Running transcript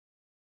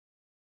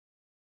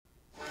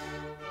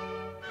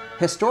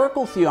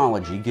Historical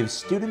theology gives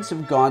students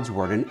of God's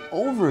Word an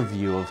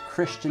overview of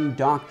Christian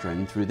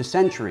doctrine through the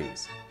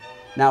centuries.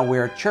 Now,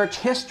 where church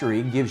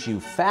history gives you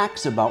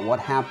facts about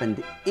what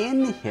happened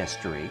in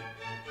history,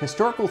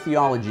 historical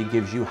theology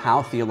gives you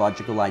how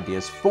theological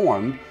ideas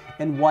formed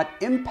and what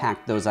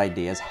impact those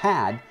ideas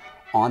had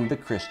on the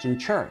Christian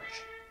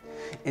church.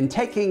 In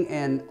taking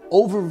an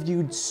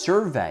overviewed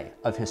survey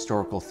of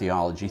historical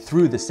theology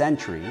through the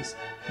centuries,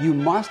 you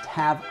must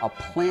have a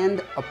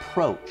planned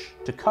approach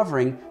to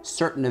covering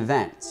certain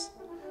events.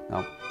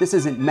 Now, this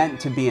isn't meant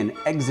to be an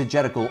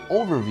exegetical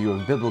overview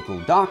of biblical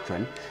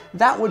doctrine.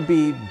 That would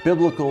be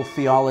biblical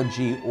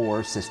theology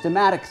or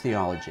systematic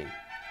theology.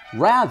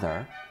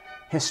 Rather,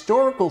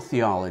 historical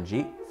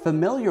theology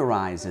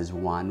familiarizes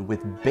one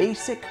with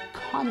basic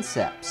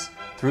concepts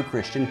through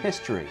Christian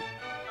history.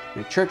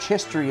 Now, church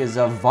history is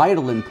of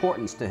vital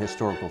importance to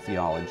historical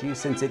theology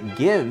since it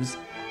gives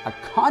a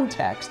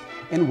context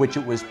in which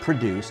it was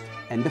produced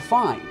and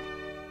defined.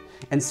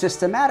 And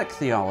systematic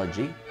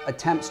theology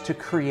attempts to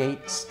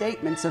create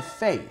statements of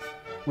faith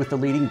with the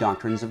leading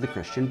doctrines of the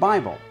Christian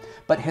Bible.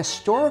 But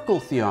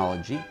historical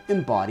theology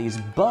embodies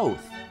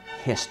both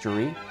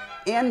history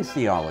and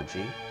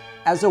theology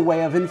as a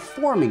way of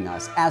informing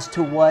us as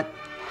to what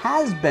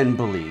has been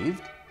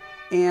believed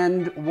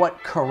and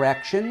what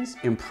corrections,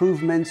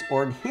 improvements,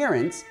 or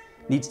adherence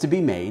needs to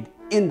be made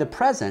in the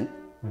present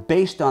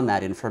based on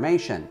that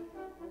information.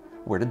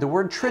 Where did the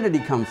word Trinity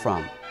come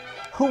from?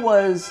 Who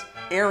was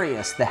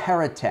Iranaeus the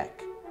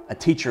heretic, a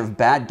teacher of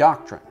bad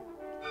doctrine?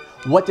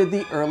 What did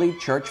the early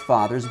church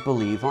fathers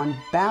believe on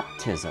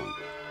baptism?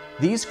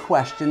 These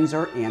questions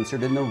are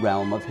answered in the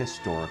realm of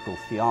historical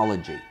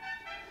theology.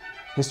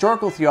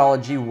 Historical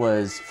theology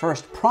was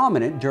first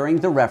prominent during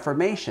the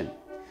Reformation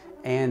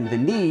and the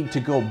need to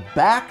go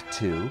back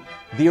to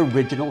the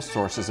original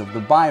sources of the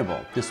Bible.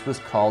 This was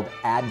called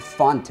ad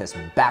fontes,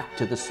 back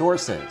to the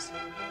sources.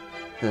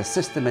 The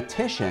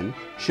systematician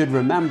should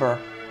remember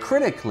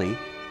critically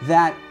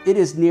that it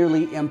is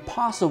nearly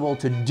impossible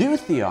to do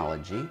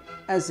theology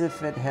as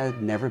if it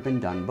had never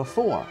been done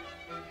before.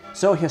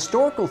 So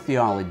historical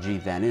theology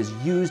then is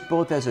used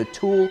both as a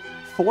tool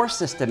for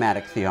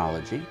systematic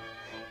theology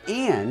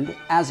and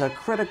as a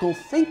critical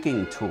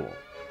thinking tool,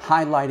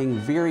 highlighting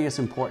various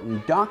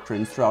important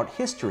doctrines throughout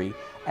history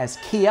as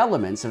key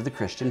elements of the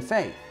Christian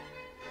faith.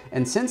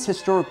 And since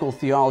historical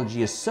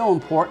theology is so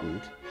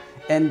important,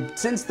 and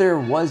since there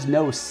was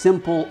no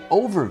simple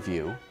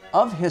overview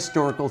of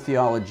historical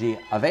theology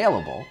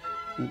available,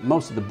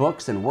 most of the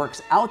books and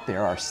works out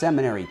there are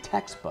seminary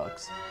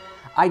textbooks,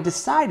 I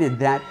decided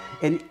that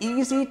an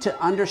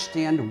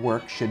easy-to-understand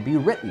work should be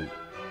written.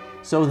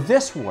 So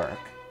this work,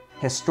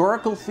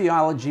 Historical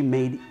Theology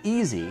Made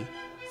Easy,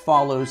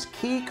 follows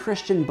key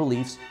Christian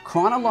beliefs,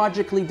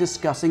 chronologically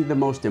discussing the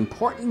most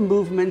important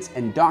movements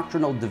and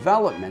doctrinal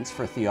developments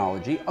for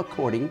theology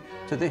according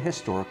to the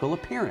historical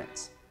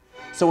appearance.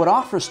 So it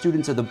offers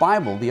students of the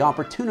Bible the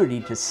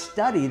opportunity to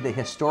study the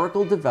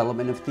historical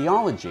development of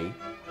theology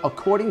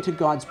according to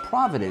God's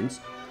providence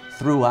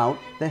throughout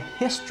the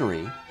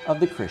history of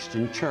the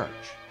Christian church.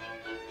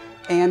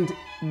 And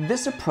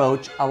this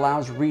approach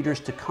allows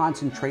readers to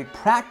concentrate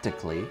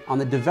practically on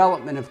the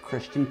development of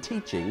Christian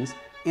teachings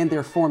and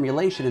their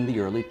formulation in the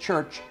early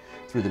church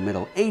through the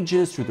Middle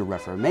Ages, through the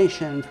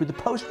Reformation, through the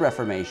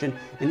post-Reformation,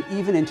 and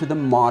even into the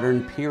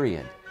modern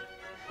period.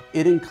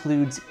 It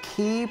includes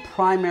key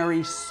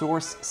primary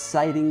source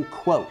citing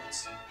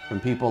quotes from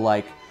people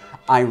like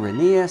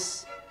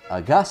Iranaeus,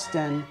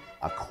 Augustine,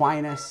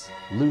 Aquinas,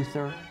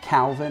 Luther,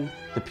 Calvin,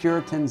 the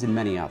Puritans, and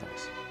many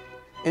others.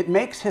 It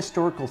makes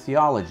historical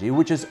theology,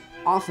 which is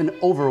often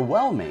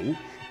overwhelming,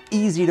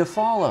 easy to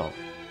follow.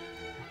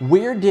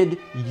 Where did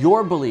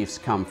your beliefs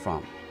come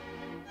from?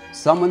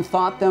 Someone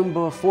thought them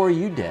before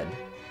you did.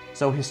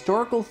 So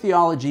Historical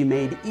Theology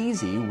Made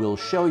Easy will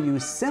show you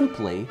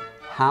simply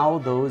how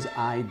those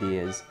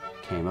ideas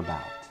came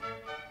about.